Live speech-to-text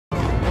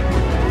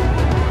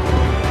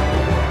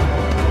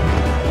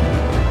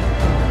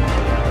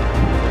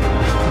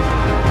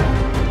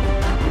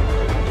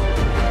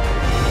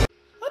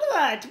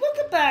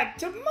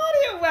to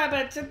Mario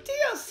Rabbids, a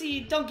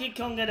DLC Donkey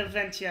Kong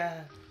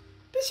adventure.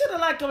 Be sure to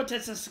like, comment,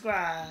 and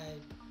subscribe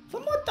for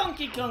more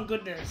Donkey Kong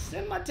goodness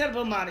and my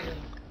terrible Mario.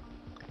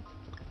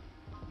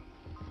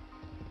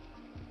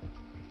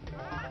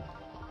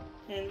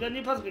 And got a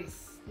new puzzle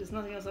piece. There's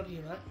nothing else up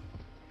here, right?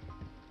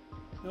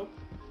 Nope.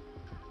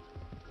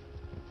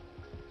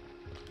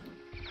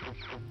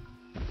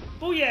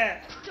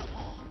 Booyah!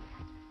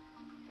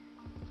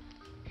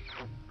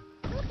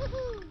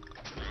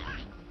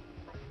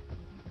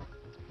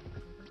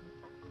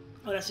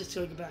 Oh, that's just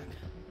going back.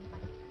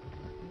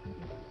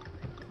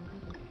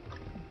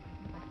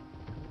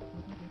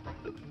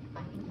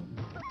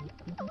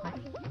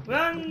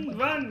 Run,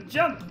 run,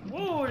 jump!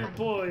 Oh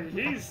boy,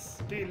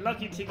 he's been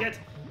lucky to get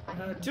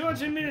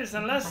 200 meters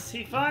unless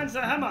he finds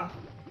a hammer.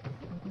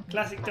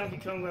 Classic Donkey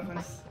Kong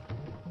reference.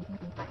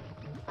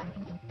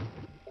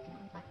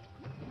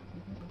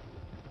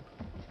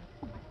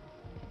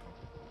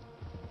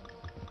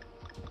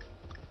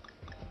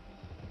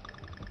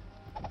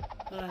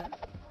 Alright,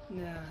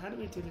 now how do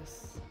we do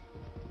this?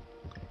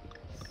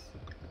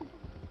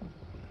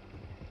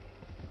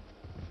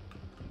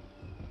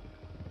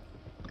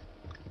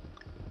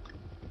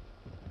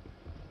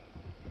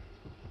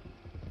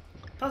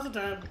 Puzzle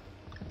time.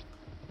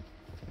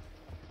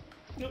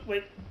 Oh,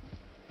 wait.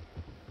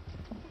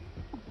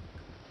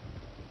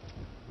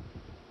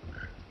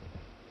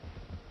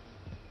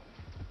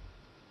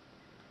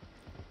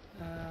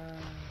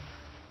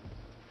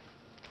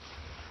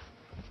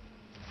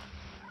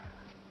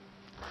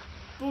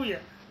 Booyah.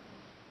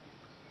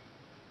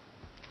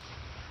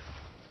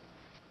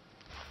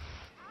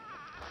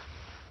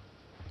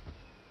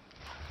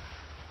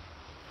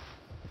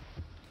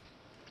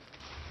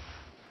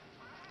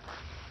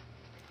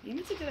 You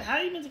meant to get, how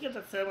are you meant to get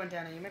the third one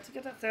down? Are you meant to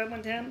get that third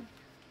one down?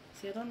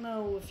 See, I don't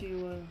know if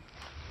you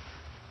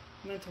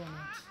meant or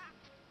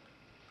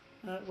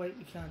not. Wait,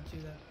 we can't do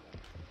that.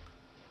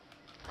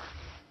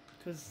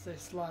 Because they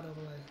slide all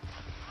the way.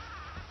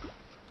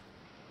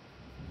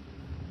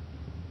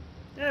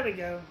 There we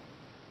go.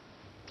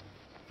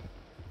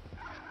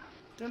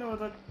 Don't know what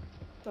the...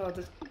 Oh,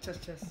 the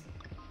chest.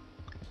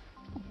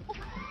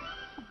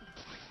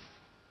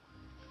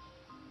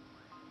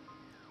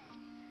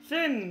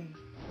 Finn!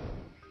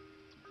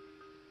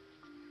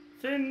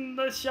 Finn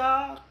the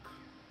shark!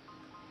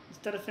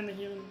 Instead of Finn the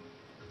human.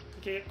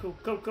 Okay, cool.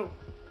 Go.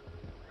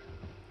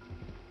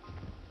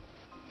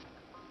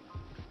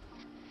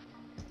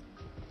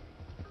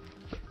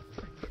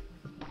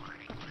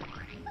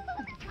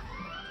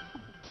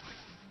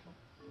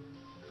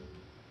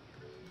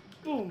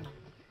 Boom!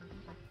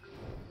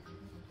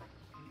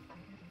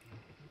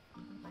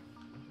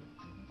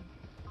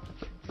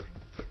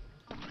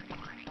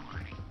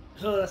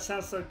 Oh, that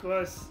sounds so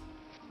gross.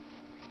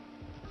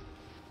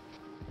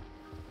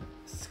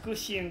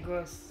 Squishy and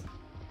gross.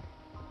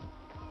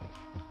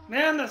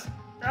 Man, this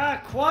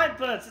quiet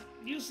birds.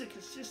 Music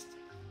is just,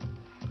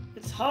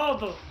 it's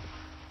horrible.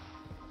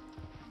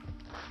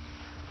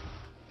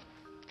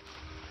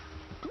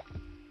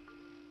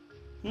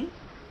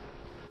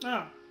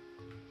 Oh.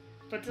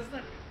 But doesn't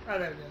it? Oh,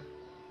 there we go.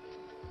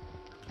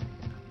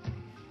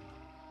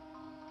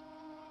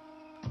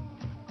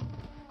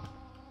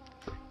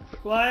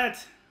 Quiet!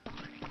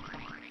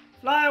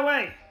 Fly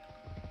away!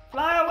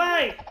 Fly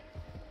away!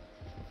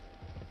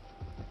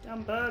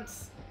 Damn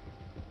birds.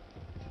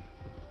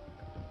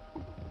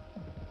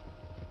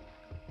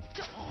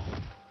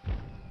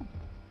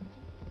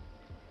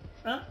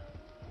 Huh?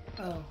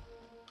 Oh.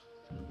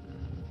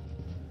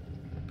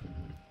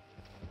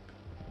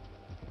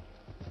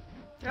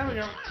 There we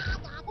go.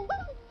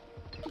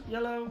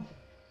 Yellow.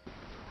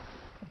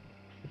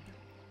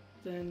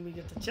 Then we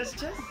get the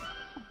chest.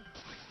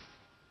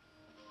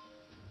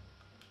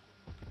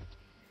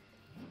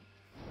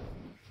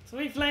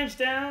 3 flames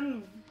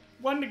down,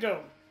 1 to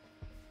go.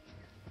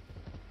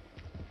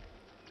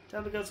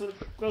 Time to go to the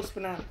gross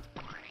banana.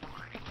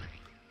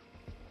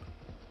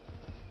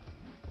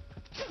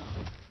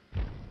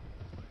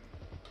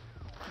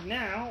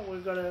 Now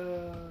we've got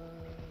to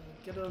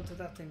get onto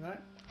that thing, right?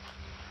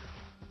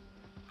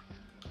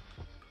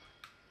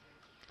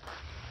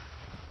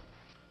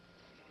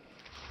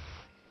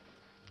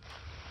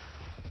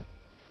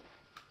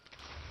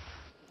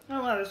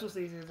 Oh wow, this was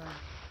the easiest one.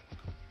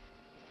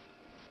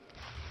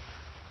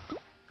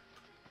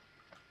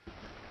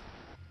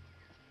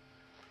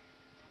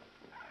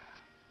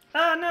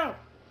 Ah, no!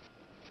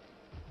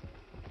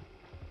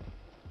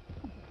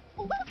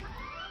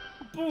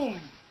 Boom!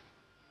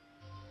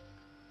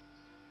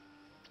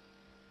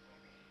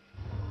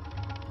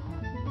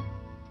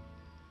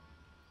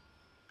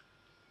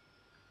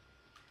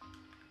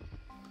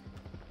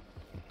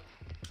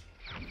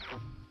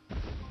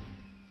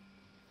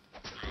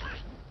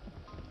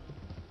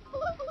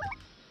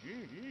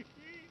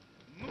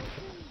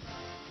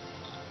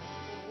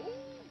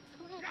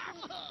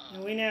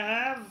 And we now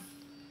have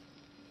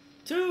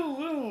 2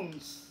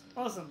 rooms.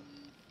 Awesome.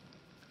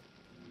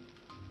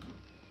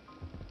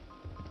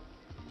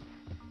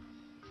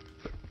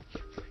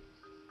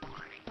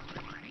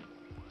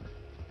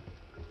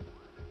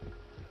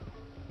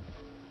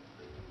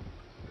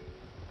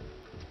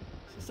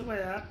 the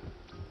way out?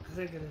 I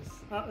think it is.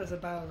 Oh, there's a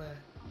barrel there.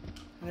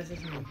 And this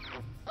is me.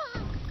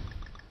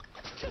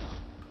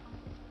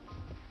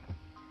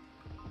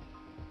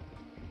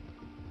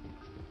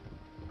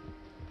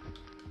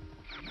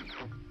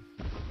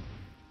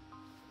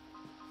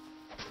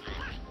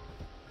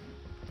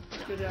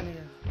 Let's go down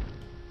here.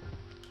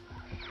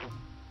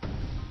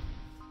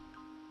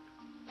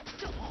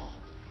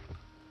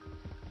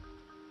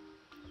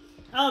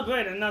 Oh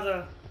great,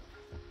 another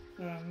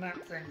map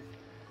thing.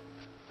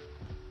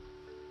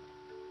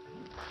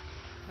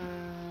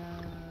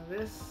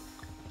 This,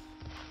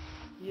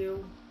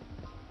 you,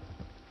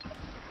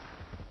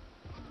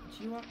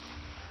 what you want?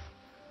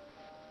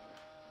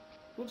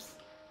 Whoops.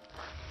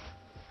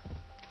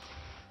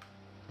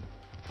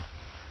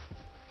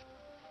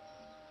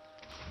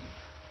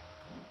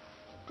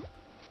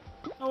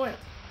 Oh wait,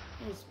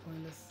 that was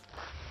pointless.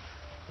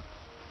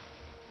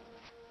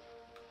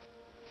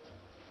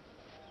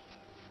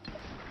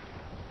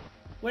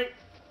 Wait,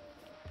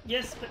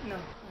 yes, but no,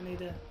 I need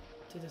to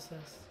do this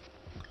first.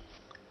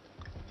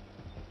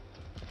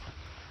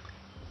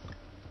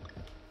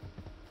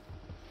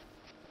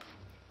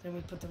 Then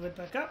we put the lid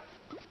back up.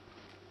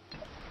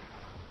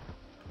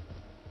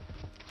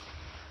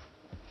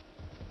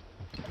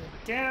 Put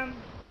it down.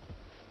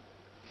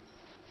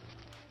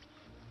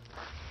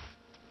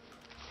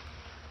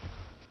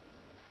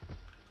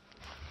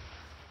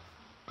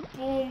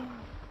 Boom.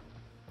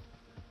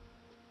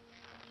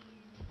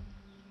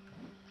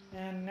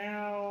 And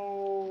now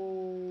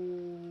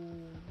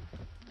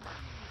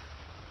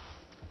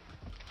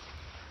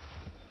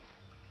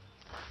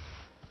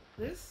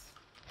this.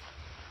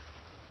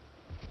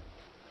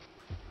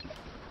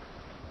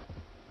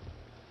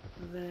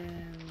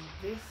 Then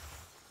this.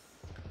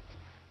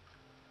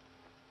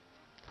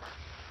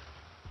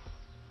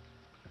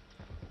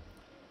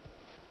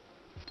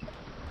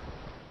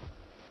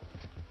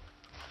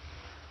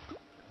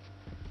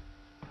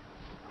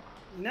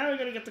 Now we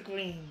gotta get the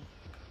green.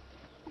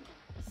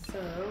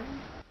 So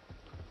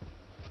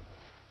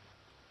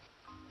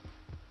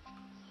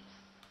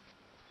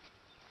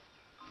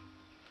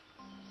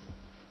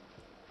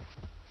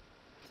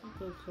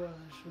simple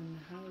correlation.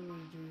 How do we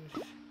do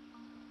this?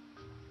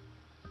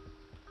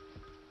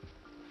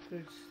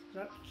 Good.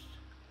 That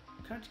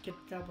can't get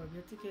that one. We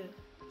have to get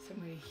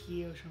somewhere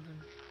here or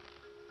something.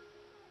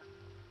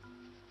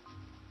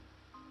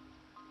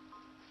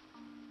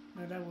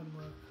 No, that wouldn't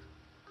work.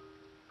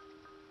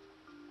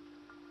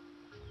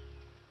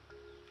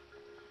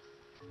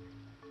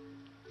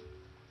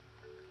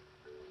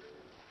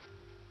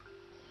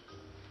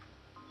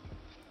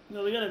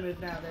 Well, we gotta move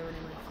now there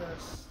anyway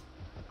first.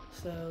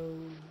 So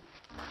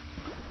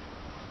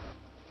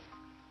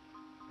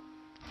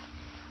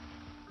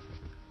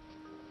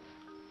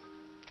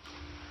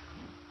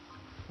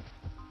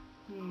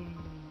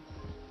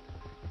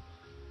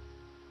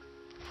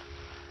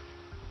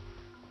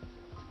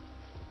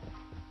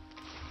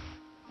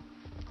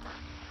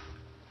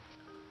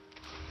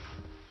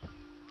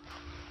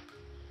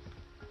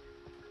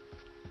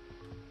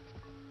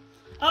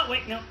oh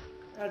wait, no.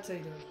 That's how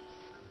you do it.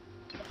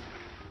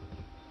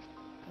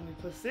 And we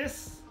push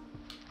this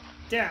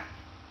down.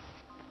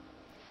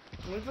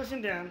 And we push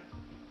him down.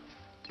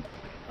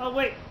 Oh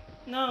wait,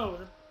 no,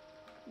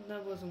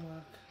 that doesn't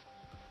work.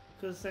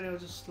 Because then it'll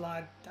just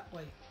slide that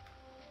way.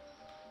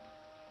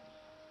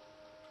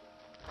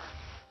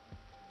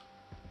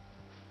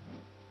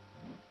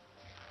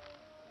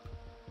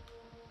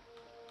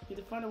 You need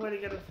to find a way to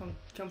get it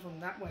come from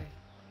that way.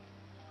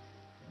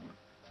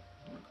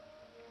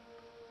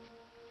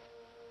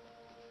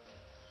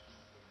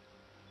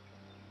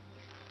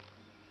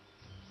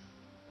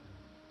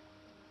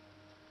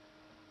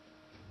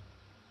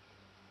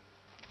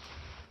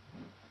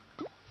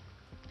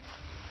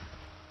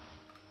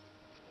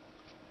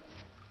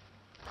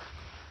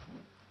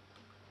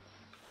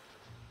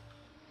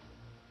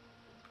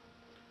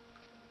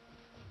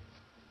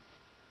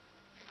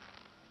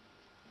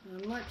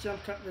 I might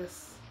jump cut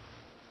this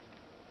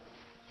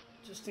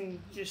just to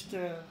get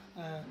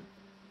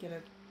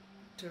it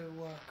to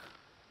work.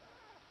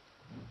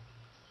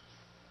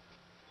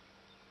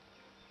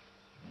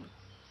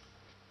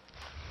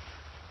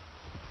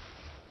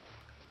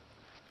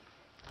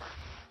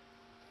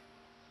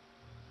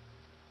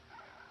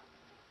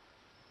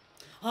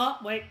 Oh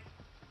wait,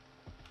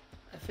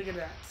 I figured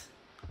that.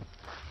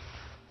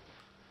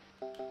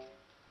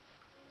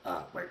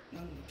 Oh wait,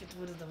 let me get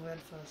rid of the red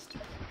first.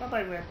 Bye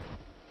bye red.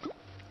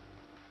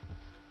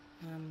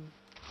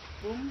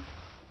 Boom,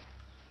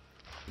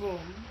 boom,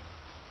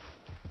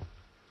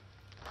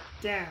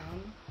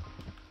 down.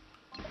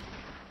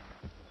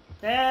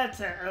 That's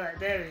it. All right,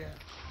 there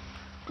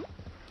we go.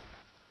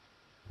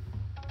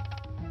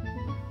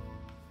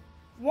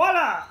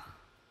 Voila!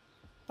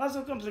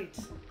 Puzzle complete.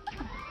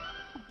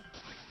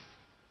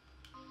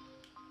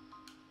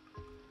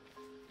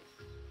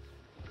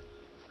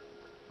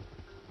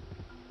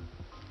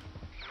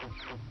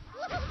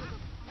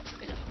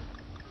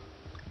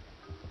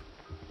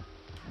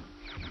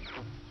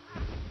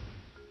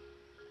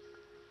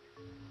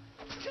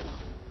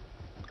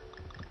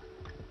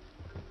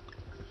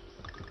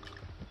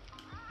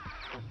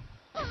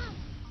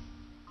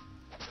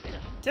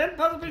 10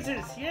 puzzle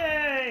pieces!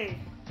 Yay!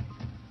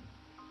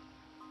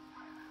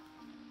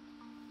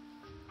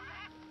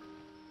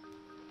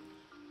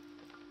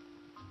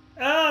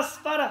 Ah,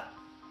 spider!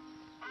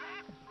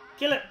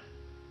 Kill it!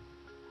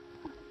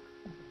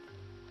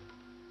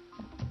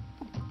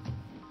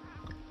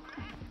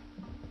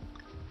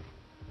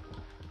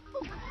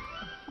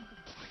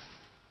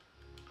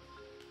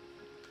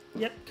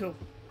 Yep, cool.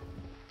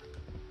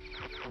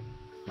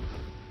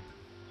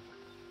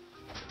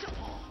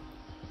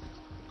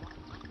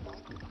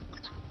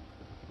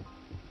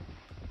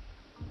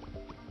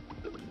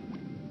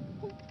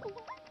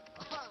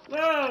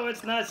 Whoa,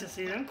 it's nice to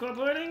see them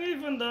cooperating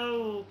even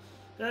though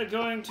they're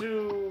going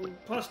to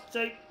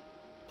prostate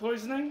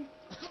poisoning.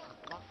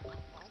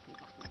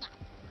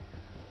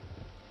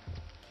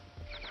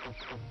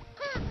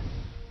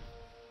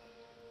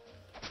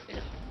 There's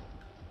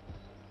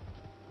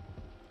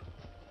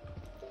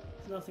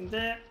nothing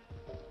there.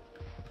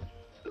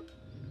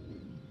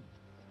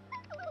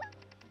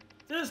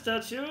 This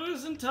statue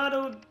is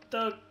entitled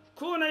The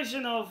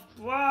Coronation of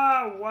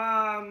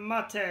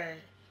Mate.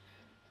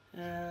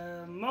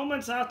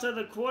 Moments after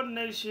the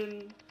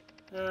coordination,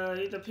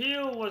 the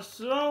peel was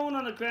thrown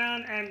on the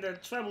ground and the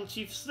tribal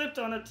chief slipped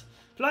on it,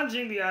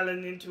 plunging the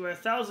island into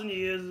 1,000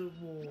 years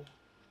of war.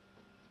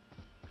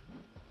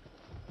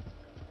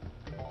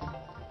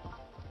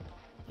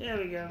 There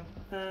we go.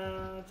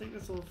 I think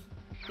that's all.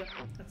 Yep,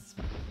 so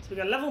we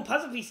got 11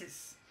 puzzle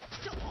pieces.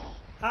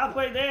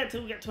 Halfway there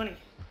till we get 20.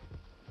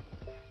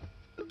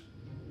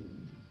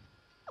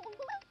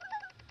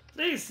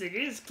 These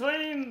Siggies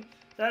claim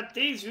that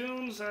these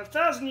rooms are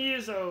 1,000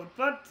 years old,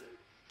 but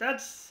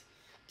that's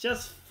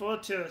just for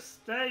tourists.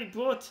 They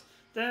brought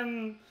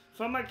them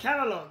from a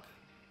catalogue.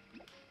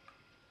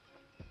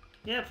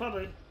 Yeah,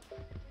 probably.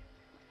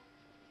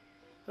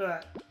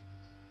 Alright.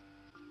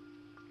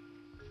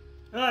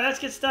 Alright, let's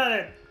get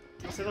started.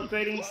 Do some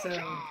upgrading,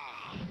 so...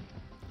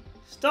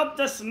 Stop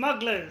the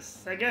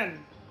smugglers! Again.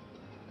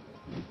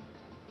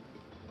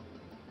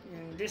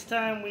 And this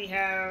time we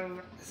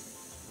have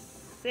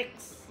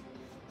 6.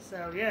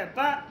 So yeah,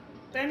 but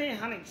they need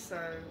honey, so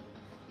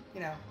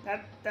you know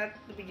that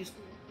would be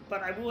useful.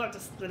 But I will have to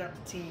split up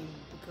the team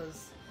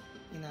because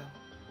you know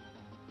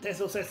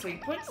there's also 3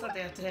 points that they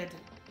have to head to.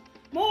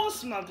 More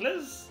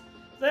smugglers.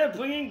 They're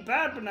bringing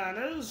bad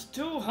bananas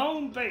to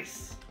home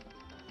base.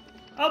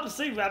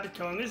 Obviously, Rabbit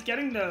Kong is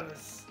getting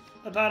nervous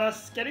about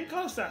us getting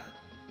closer.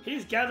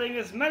 He's gathering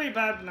as many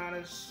bad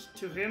bananas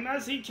to him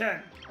as he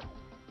can.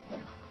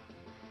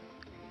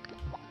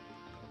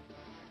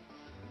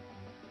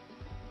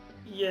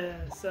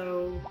 Yeah,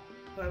 so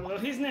well,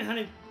 he's near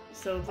honey,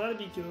 so that'll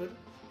be good.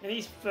 And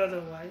he's further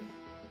away.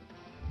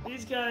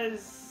 These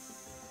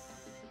guys,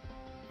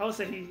 I would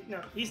say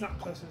he's not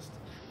closest.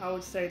 I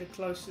would say the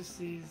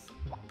closest is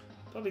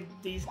probably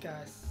these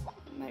guys.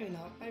 Maybe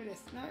not. Maybe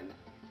this. No.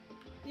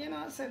 Yeah, no,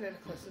 I'd say they're the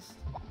closest.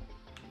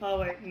 Oh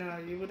wait, no,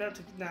 you would have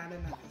to. Nah, they're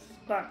not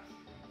closest. But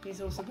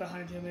he's also got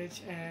honey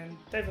damage, and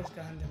they've also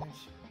got honey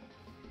damage.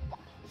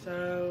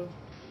 So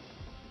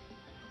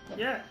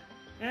yeah,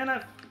 and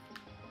I've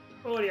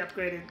already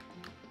upgraded.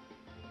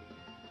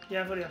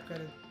 Yeah, I've already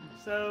upgraded.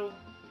 So,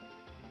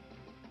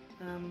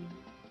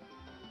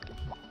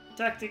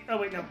 tactic. Oh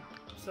wait, no.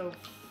 So,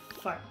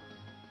 fight.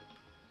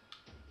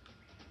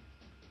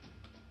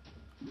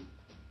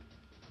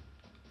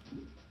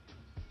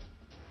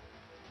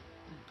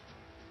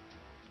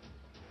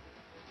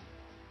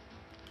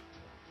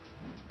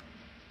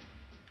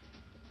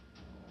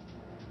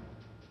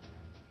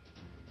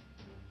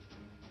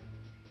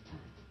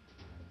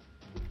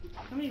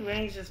 How many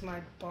range does my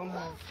bomb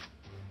have?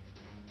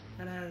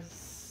 It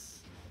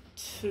has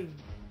 2.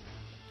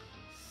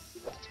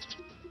 So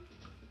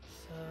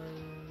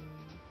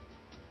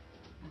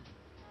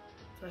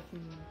if I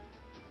can,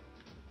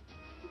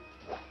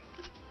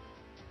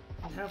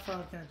 and how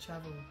far can I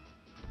travel?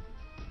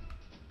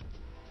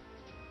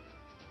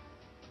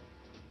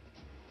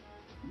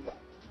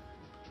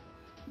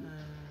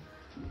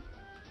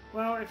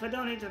 Well, if I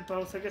don't hit them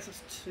both, I guess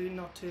it's 2,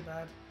 not too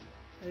bad.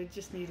 I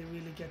just need to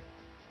really get.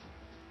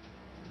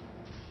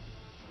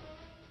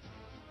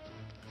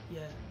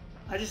 Yeah,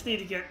 I just need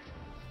to get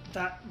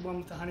that one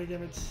with the honey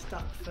damage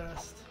stuck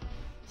first.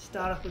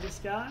 Start off with this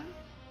guy.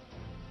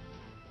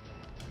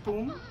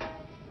 Boom.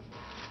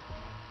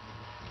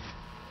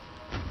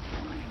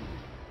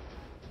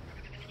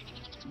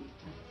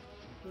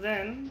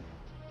 Then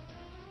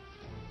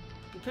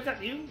we'll pick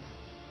up you.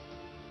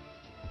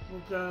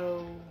 We'll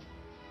go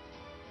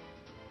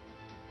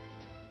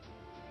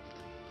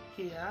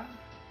here.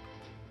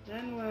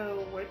 Then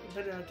we'll wait.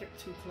 Better not get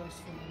too close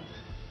for him.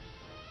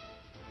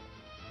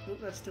 Oh,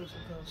 that's still so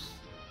close.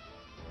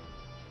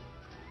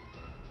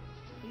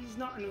 He's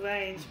not in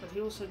range, but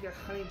he also got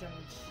honey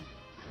damage.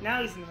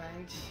 Now he's in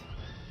range.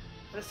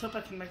 Let's hope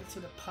I can make it to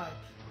the pipe.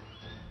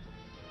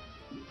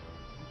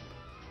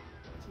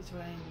 His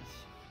range.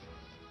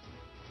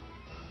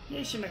 Yeah,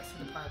 he should make it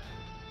to the pipe.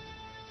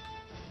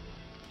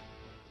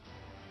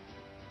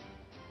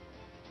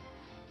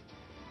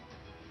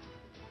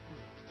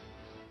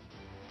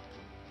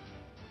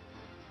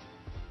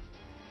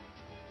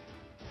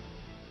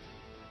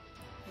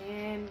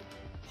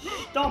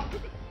 Stomp!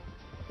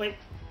 Wait,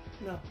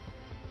 no.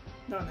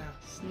 Not now.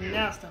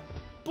 Now stomp.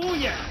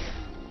 Booyah!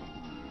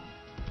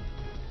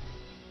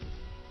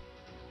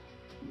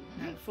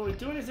 Now, before we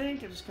do anything,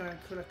 I'm just gonna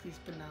collect these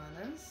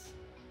bananas.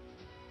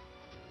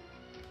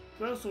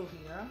 Gross all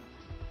here.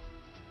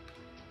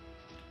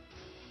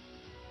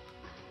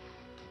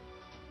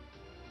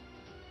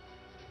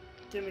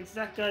 Damage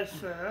that guy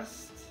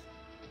first.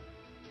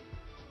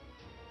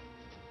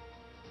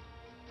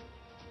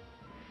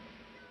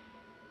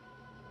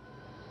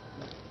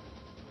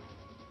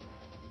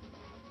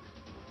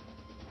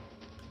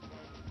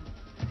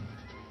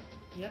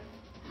 Yep,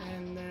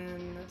 and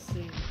then let's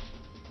see.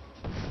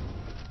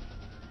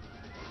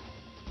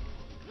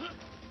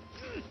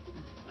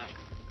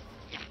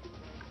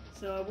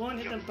 So I won't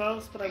hit them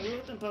both, but I will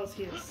hit them both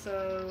here.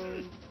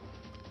 So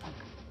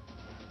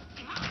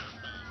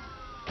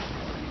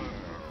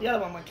the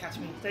other one won't catch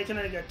me. They can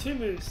only go 2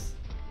 moves.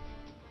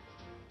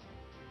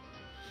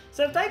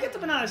 So if they get the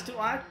bananas,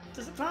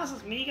 does it class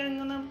as me getting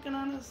on the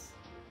bananas?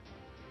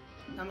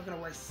 I'm not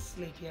gonna waste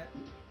sleep yet.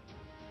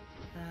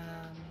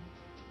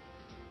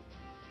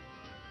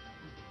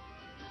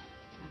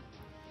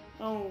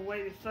 Oh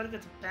wait, we've got to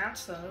get to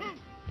bounce though.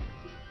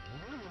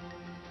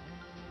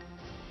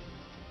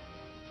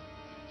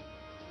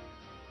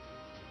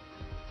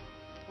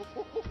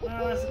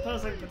 Well, I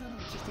suppose I can put that on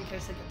just in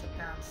case I get to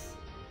bounce.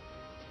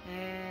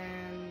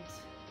 And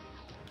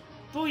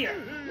booyah!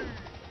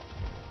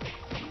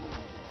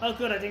 Oh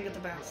good, I didn't get the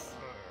bounce.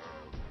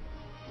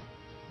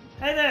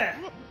 Hey there!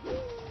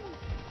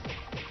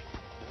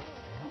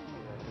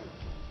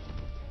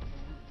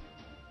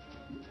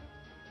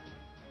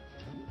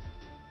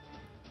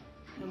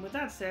 And with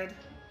that said,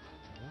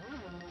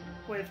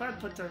 wait, if I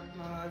put him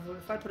on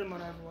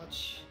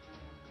Overwatch,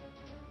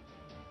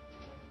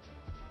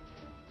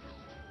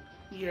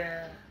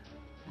 yeah,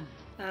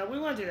 we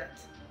won't do that.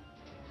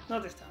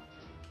 Not this time.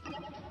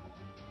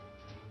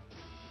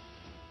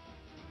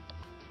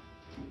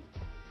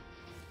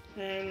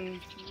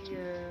 And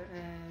yeah,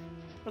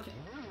 and okay.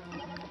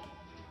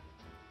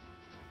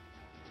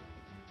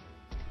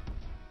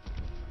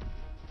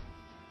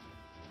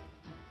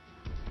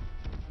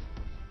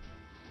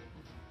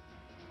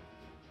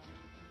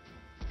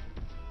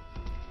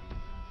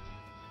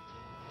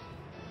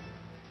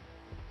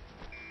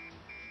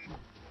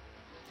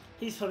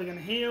 He's probably gonna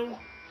heal.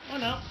 Oh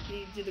no,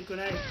 he did a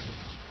grenade. I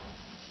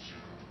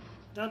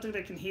don't think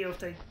they can heal if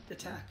they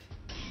attack.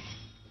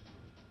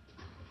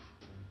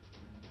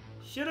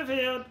 Should have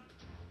healed.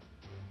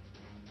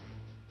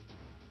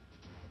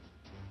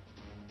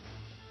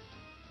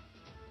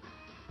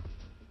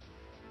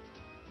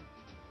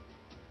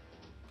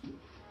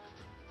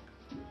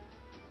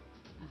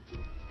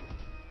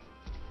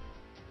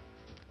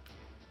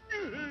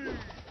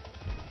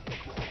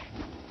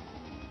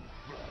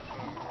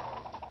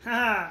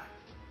 Haha!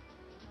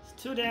 It's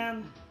 2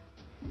 down.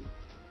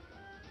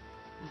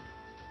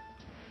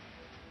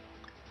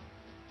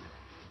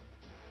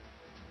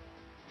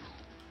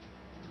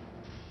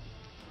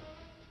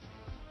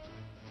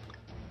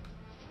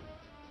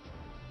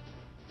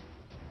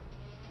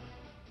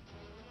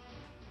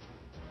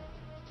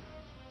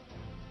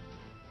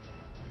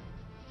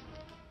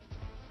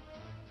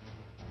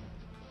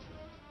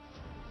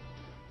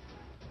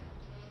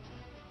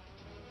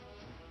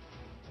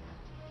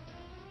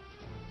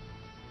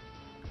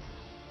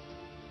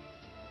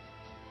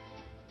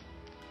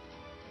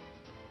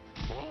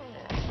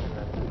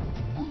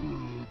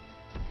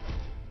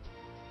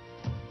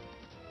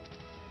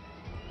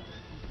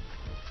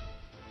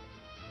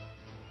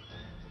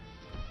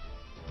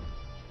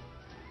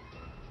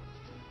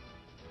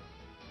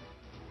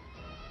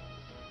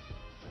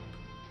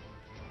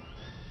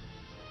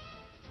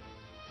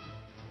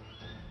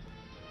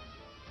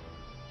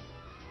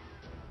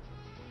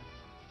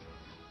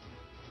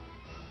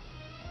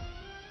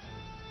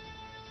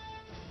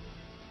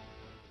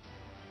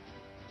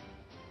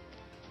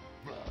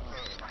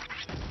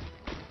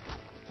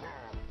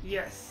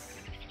 Yes.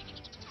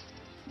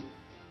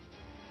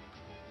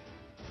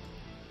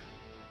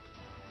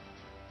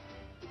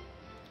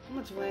 How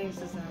much range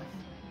does that have?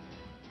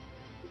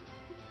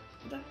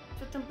 Would that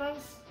fit them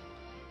both?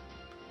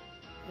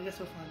 I guess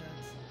we'll find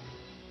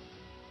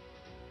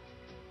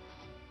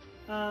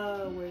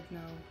out. Wait, no.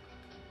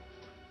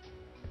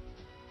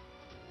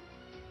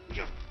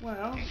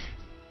 Well, if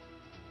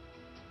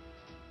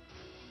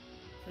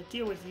I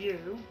deal with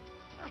you.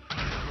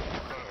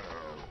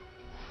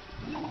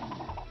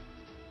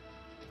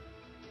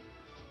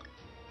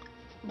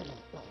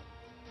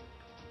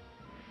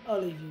 I'll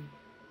leave you.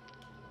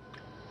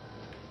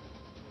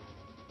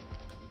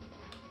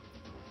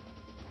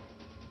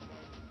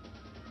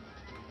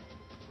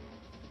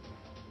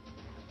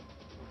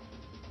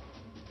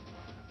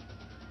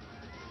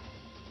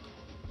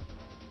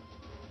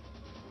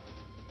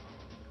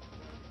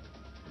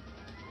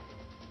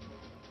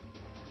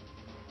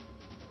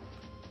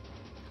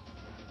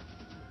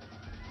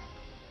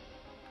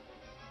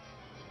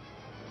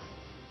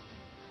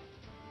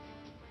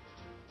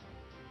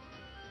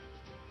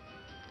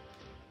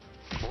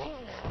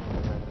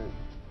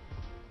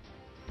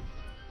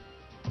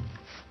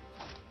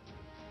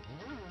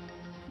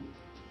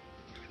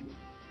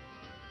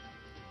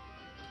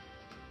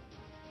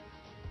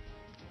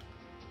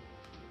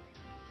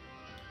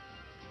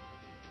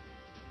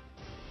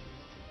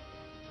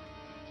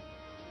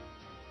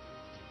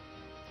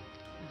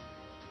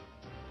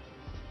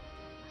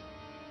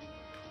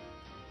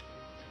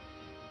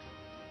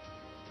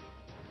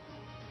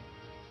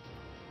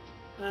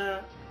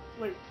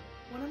 Wait.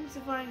 What happens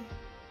if I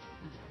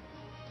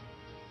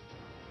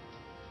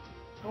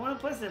want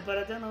to press it, but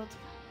I don't know what to...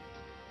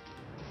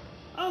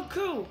 Oh,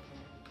 cool!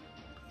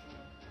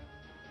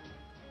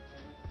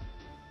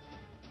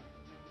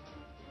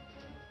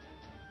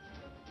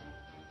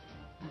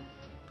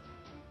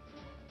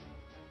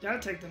 Gotta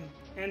take them.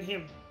 And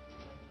him.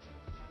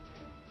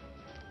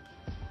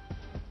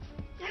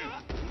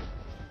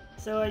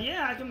 So,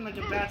 yeah, I can make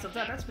a bounce of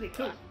that. That's pretty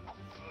cool.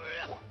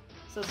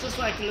 So it's just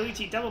like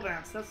Luigi double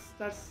bounce.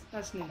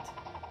 That's neat.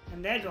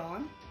 And they're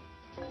gone.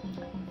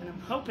 And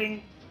I'm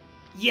hoping...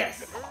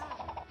 Yes!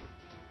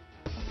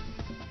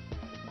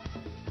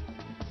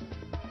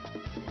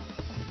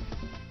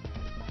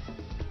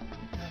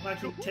 If I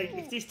can take...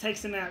 If this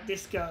takes them out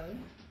this go,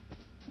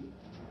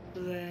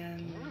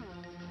 then...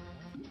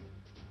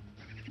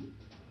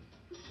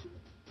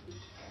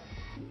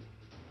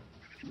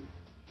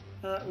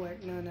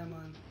 Wait, no, never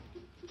mind.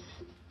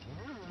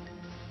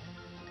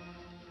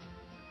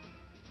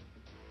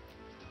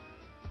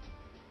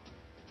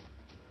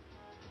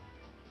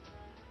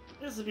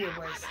 This would be a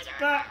waste,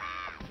 but,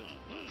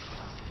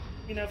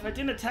 you know, if I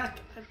didn't attack,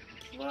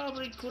 I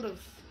probably could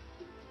have.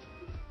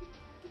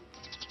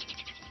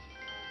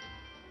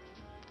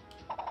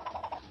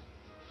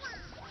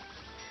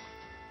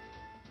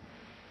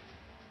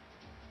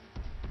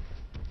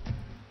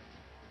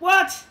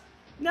 What?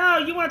 No,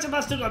 you weren't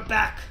supposed to go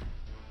back.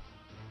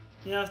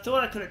 You know, I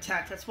thought I could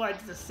attack, that's why I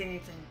did the singing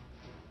thing.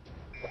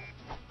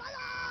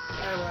 Oh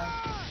well.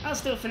 I'll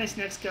still finish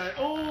next go.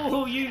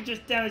 Oh, you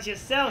just damaged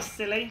yourself,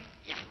 silly.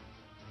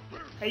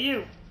 Hey,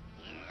 you.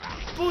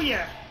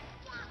 Booyah!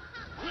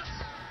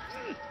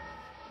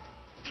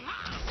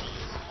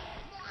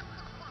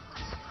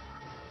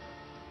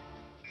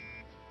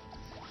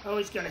 Oh,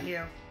 he's gonna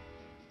heal.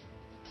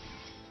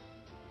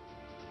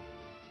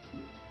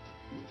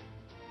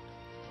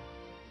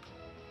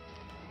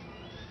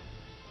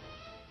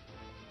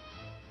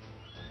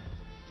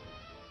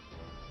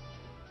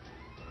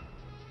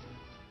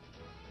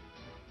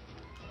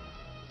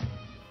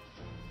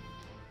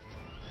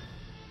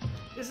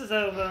 This is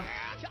over.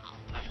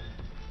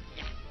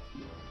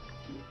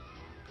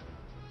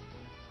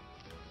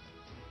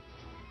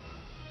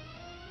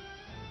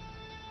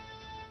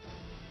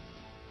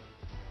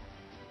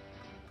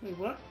 Wait,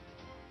 what?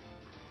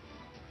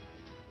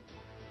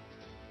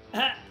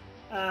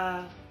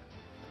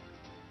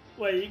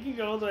 Wait, you can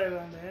go all the way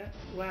around there?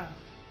 Wow.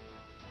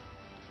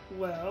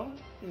 Well,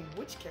 in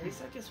which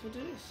case, I guess we'll do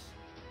this.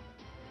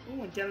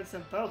 Ooh, and damage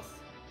them both.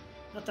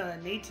 Not that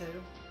I need to.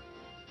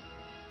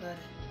 But,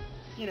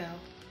 you know.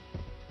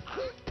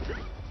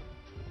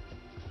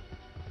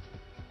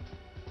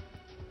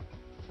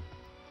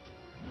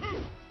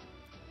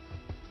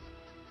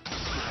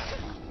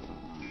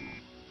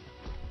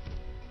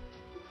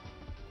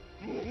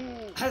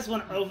 I just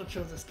want to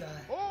overkill this guy.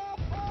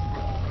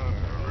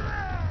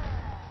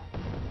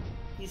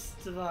 He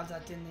survived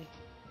that, didn't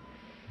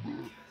he?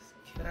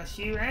 Curse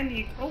you and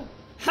you. Oh!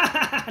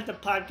 The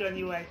pipe going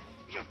your way.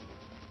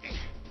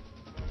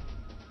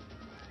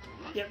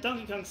 Yep,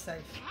 Donkey Kong's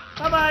safe.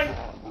 Bye bye!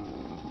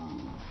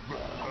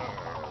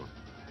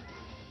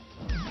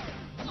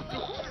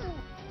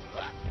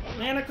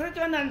 Man, I could have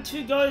done that in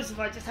 2 goes if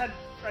I just had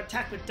an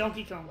attack with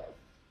Donkey Kong.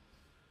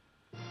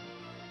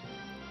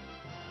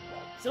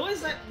 It's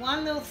always that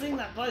one little thing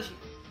that bugs you.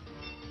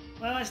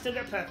 Well, I still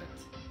get perfect.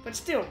 But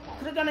still, I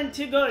could have done it in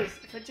 2 goes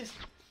if I just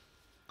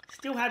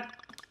still had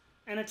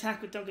an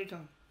attack with Donkey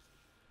Kong.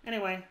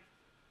 Anyway.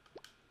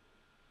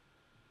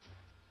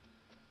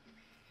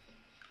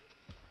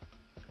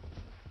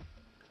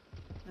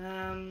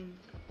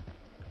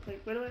 Wait,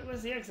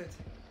 where's the exit?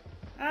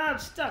 Ah, I'm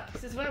stuck.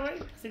 Is this the right way? I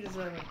think this is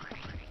the right way.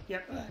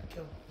 Yep,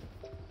 cool.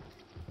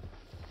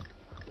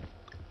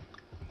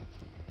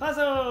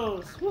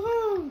 Puzzles!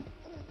 Woohoo!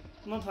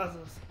 More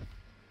puzzles.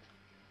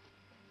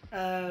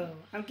 Oh,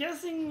 I'm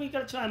guessing we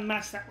gotta try and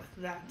match that with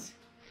that.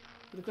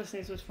 But the question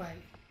is which way?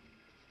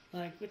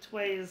 Like, which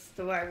way is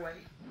the right way?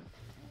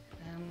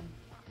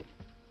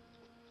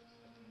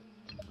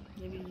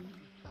 Maybe...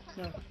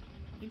 No.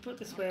 You put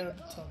this way on the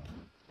top.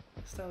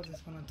 Let's start with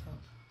this one on top.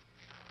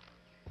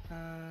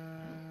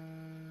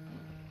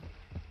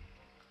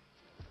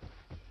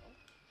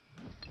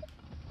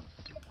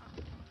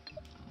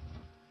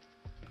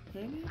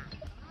 Maybe?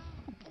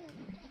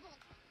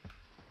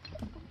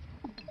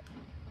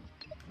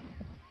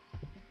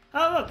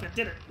 Oh look, I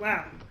did it!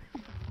 Wow.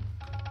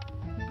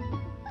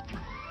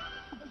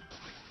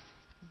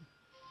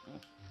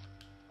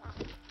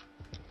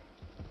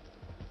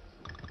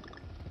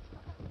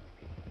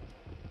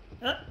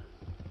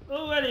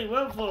 Already,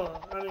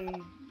 level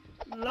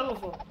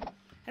 4.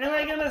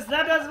 Anyway, guys,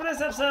 that does for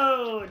this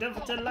episode. Don't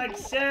forget to like,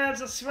 share, and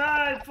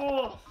subscribe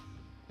for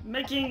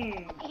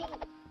making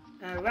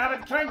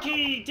Rabbit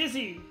Cranky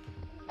dizzy.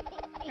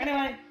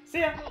 Anyway, see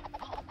ya!